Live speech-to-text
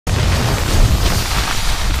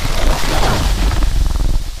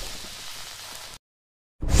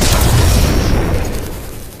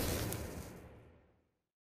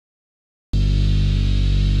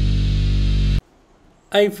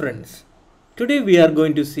Hi friends, today we are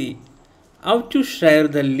going to see how to share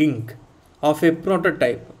the link of a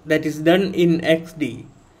prototype that is done in XD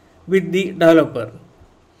with the developer.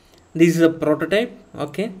 This is a prototype,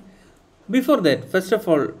 okay? Before that, first of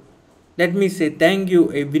all, let me say thank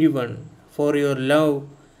you everyone for your love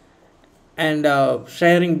and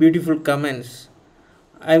sharing beautiful comments.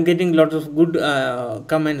 I'm getting lots of good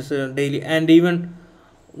comments daily and even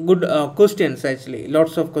good questions, actually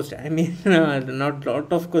lots of questions. I mean not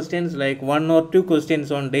lot of questions, like one or two questions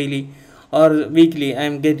on daily or weekly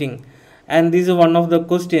I'm getting. And this is one of the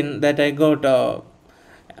question that I got.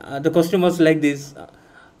 The question was like this: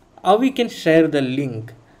 how we can share the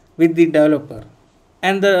link with the developer.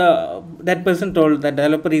 And the that person told, the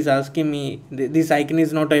developer is asking me, this icon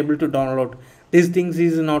is not able to download, these things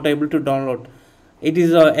is not able to download, it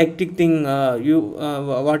is a hectic thing, you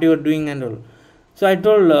what you are doing and all. So I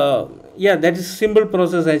told, yeah, that is simple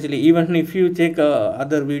process actually. Even if you check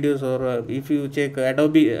other videos, or if you check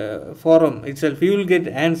Adobe forum itself, you will get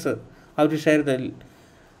answer how to share the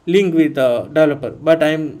link with the developer. But I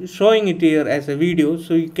am showing it here as a video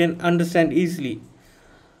so you can understand easily.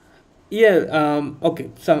 Yeah,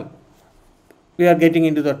 okay, so we are getting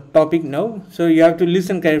into the topic now, so you have to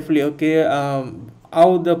listen carefully, okay?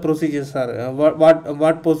 How the procedures are,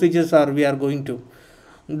 what procedures are we are going to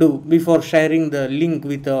do before sharing the link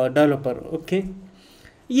with the developer, okay?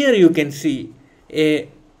 Here you can see a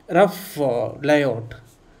rough layout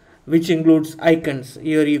which includes icons.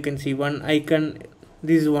 Here you can see one icon,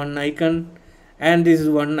 this is one icon, and this is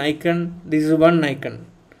one icon, this is one icon,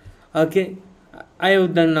 okay? I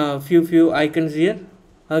have done a few icons here,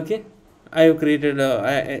 okay? I have created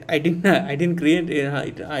I didn't I didn't create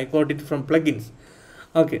it, I got it from plugins,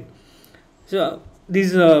 okay? So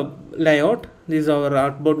this layout, this is our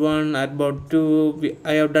artboard 1, artboard 2.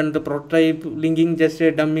 I have done the prototype linking, just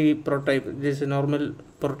a dummy prototype, just a normal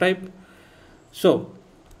prototype. So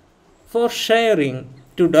for sharing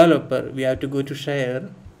to developer, we have to go to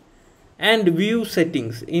share and view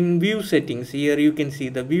settings. In view settings, here you can see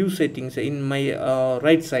the view settings in my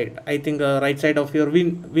right side, I think right side of your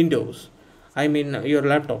windows, I mean your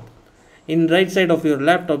laptop. In right side of your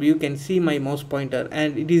laptop you can see my mouse pointer,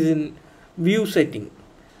 and it is in view setting.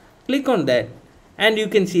 Click on that and you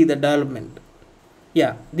can see the development.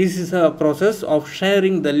 Yeah, this is a process of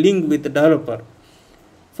sharing the link with the developer.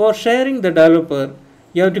 For sharing the developer,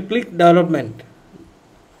 you have to click development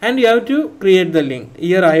and you have to create the link.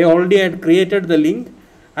 Here I already had created the link,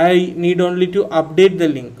 I need only to update the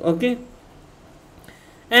link, okay?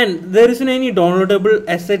 And there isn't any downloadable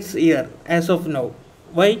assets here as of now.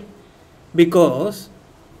 Why? Because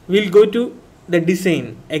we'll go to the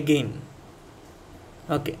design again.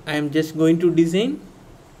 Okay, I am just going to design.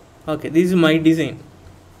 Okay, this is my design.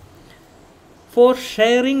 For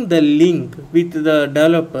sharing the link with the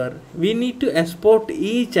developer, we need to export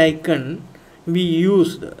each icon we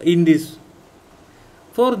used in this.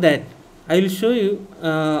 For that, I will show you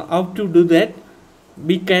how to do that.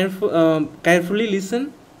 Be careful, carefully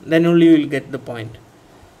listen, then only you will get the point.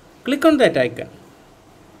 Click on that icon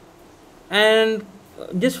and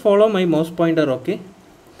just follow my mouse pointer, okay?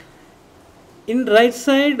 In right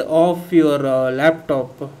side of your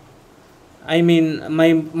laptop, I mean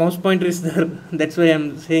my mouse pointer is there, that's why I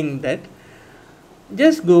am saying that.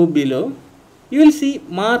 Just go below, you will see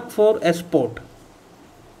mark for export.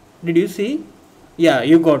 Did you see? Yeah,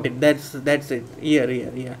 you got it. That's it.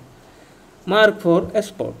 Here. Mark for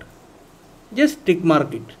export. Just tick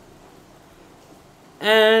mark it.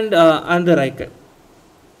 And another icon.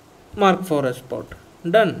 Mark for export.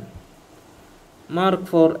 Done. Mark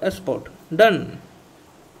for export. Done.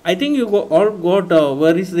 I think you all got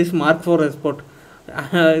where is this mark for export.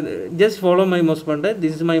 Just follow my mouse pointer.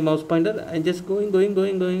 This is my mouse pointer. I'm just going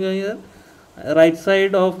here. Right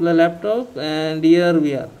side of the laptop, and here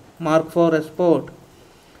we are. Mark for export.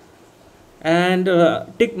 And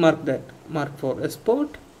tick mark that. Mark for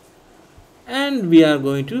export. And we are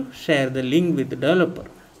going to share the link with the developer.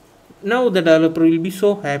 Now the developer will be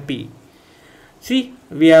so happy. See,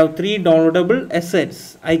 we have 3 downloadable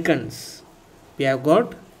assets, icons. We have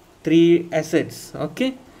got 3 assets,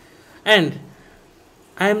 okay? And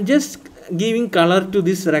I am just giving color to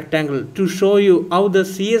this rectangle to show you how the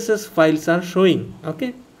CSS files are showing,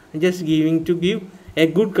 okay? Just give a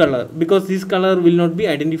good color, because this color will not be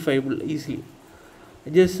identifiable easily.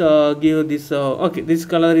 Just give this, okay, this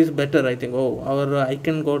color is better, I think. Oh, our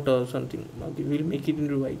icon got something. Okay, we'll make it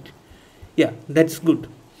into white. Yeah, that's good.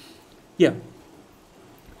 Yeah,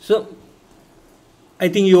 so I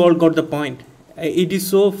think you all got the point. It is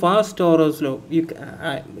so fast or slow.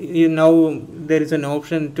 You now there is an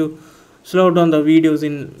option to slow down the videos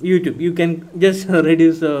in YouTube. You can just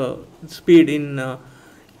reduce the speed in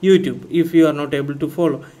YouTube if you are not able to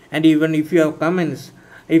follow. And even if you have comments,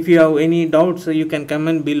 if you have any doubts, you can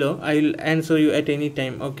comment below. I will answer you at any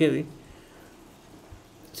time. Okay.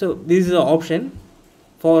 So this is the option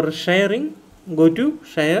for sharing. Go to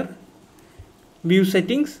share, view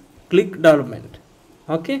settings, click development.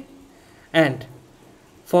 Okay. And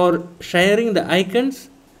for sharing the icons,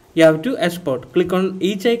 you have to export. Click on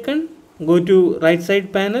each icon, go to right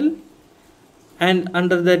side panel, and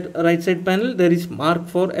under that right side panel there is mark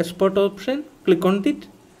for export option. Click on it.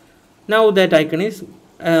 Now that icon is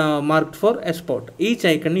marked for export. Each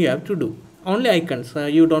icon you have to do. Only icons.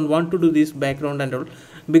 You don't want to do this background and all,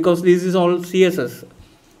 because this is all CSS.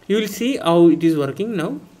 You will see how it is working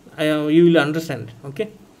now. You will understand. Okay.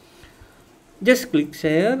 Just click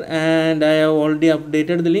share, and I have already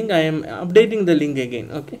updated the link. I am updating the link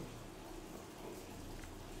again. Okay.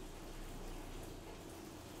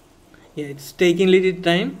 Yeah, it's taking little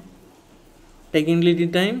time.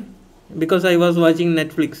 Because I was watching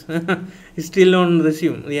Netflix. It's still on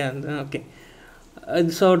resume. Yeah. Okay.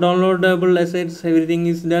 So downloadable assets, everything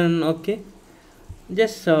is done. Okay.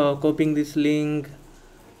 Just copying this link.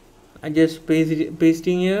 I just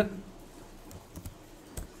pasting here.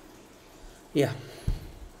 Yeah,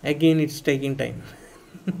 again it's taking time.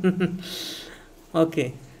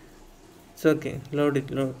 Okay, it's okay.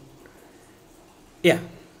 Load. Yeah,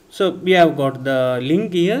 so we have got the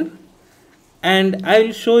link here, and I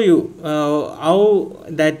will show you how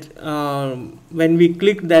that when we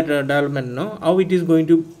click that development, how it is going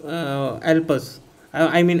to help us.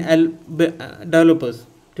 I mean help developers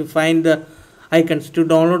to find the icons, to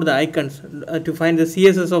download the icons, to find the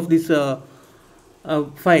CSS of this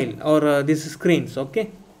file or these screens.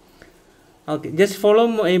 Okay. Just follow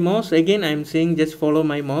my mouse. Again I am saying just follow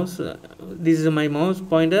my mouse. This is my mouse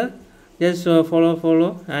pointer. Just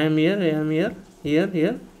follow. I am here. Here.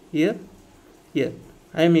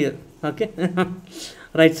 I am here. Okay.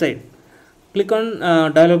 Right side, click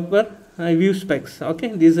on developer view specs. Okay,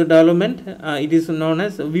 this is a development. It is known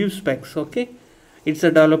as view specs. Okay, it's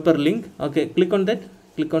a developer link. Okay, click on that.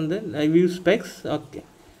 View specs. Okay,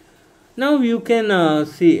 now you can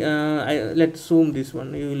see. Let's zoom this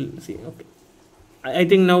one. You will see. Okay, I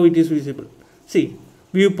think now it is visible. See,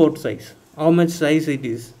 viewport size, how much size it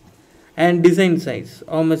is, and design size,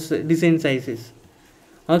 how much design size is.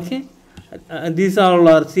 Okay, these all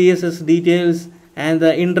are CSS details, and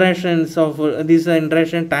the interactions of this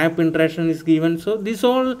interaction, type interaction is given. So this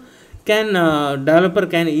all can developer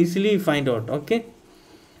can easily find out. Okay.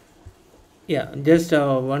 Yeah, just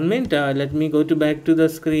 1 minute. Let me go to back to the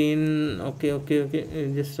screen. Okay.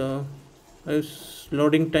 Just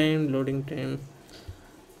loading time.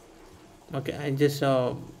 Okay, I just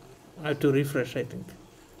have to refresh, I think.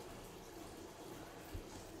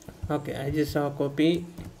 Okay, I just copy.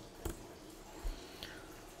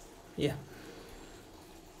 Yeah.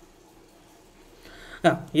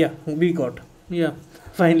 Yeah, we got. Yeah,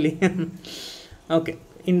 finally. Okay,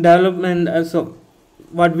 in development, so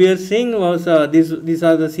what we are seeing was these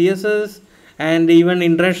are the CSS, and even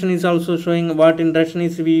interaction is also showing what interaction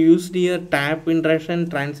is we used here. Tab interaction,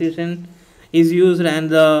 transition is used, and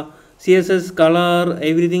the CSS color,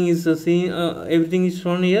 everything is everything is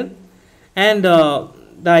shown here. And the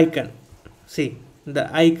icon, see, the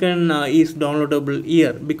icon is downloadable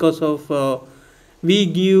here because of we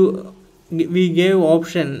gave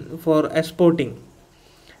option for exporting.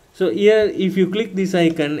 So here if you click this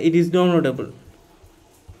icon, it is downloadable.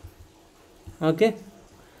 Okay,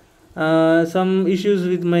 some issues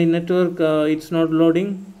with my network, it's not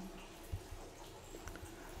loading.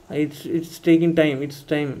 It's taking time.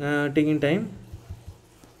 Taking time.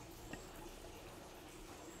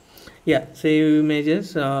 Yeah, save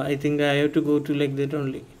images. I think I have to go to like that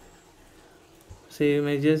only. Save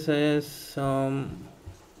images as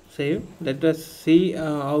save. Let us see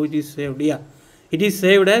how it is saved. Yeah, it is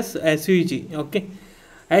saved as SVG. Okay,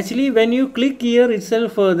 actually when you click here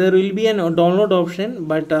itself, there will be an download option,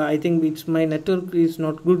 but I think it's my network is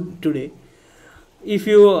not good today. If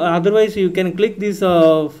you otherwise you can click this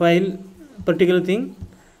file particular thing,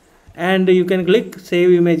 and you can click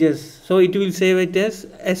save images, so it will save it as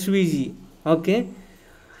SVG. Okay,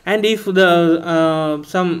 and if the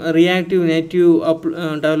some reactive native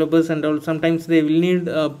developers and all, sometimes they will need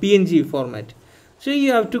PNG format, so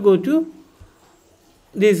you have to go to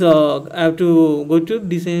this I have to go to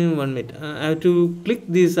design 1 minute. I have to click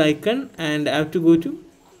this icon, and I have to go to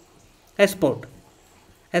export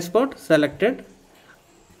selected,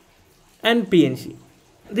 and PNG.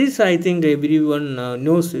 This I think everyone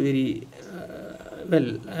knows very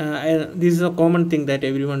well, this is a common thing that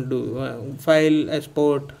everyone do. File,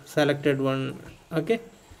 export, selected one. Okay.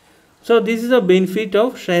 So this is a benefit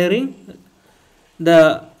of sharing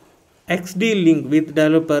the XD link with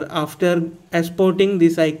developer after exporting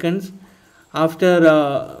these icons,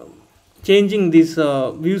 after changing these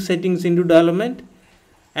view settings into development,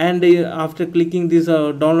 and after clicking these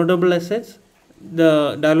downloadable assets.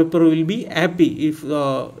 The developer will be happy if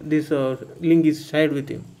this link is shared with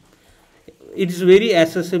him. It is very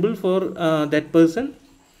accessible for that person.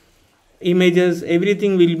 Images,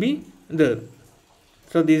 everything will be there.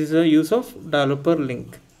 So this is a use of developer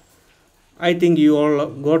link. I think you all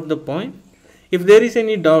got the point. If there is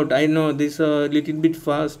any doubt, I know this a little bit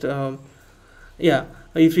fast. Yeah,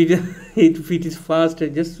 if it if it is fast,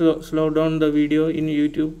 just slow down the video in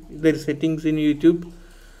YouTube. There are settings in YouTube.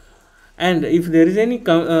 And if there is any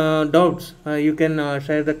doubts, you can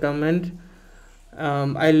share the comment.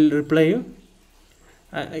 I'll reply you.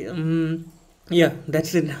 Yeah,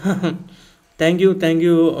 that's it. Thank you,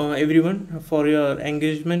 everyone, for your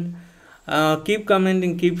engagement. Keep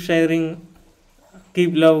commenting, keep sharing,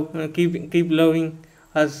 keep loving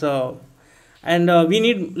us. And we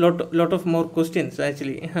need lot of more questions.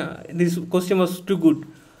 Actually, this question was too good.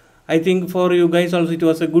 I think for you guys also it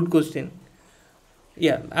was a good question.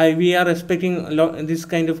 Yeah, we are expecting this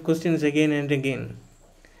kind of questions again and again.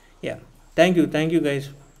 Yeah, thank you guys.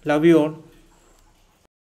 Love you all.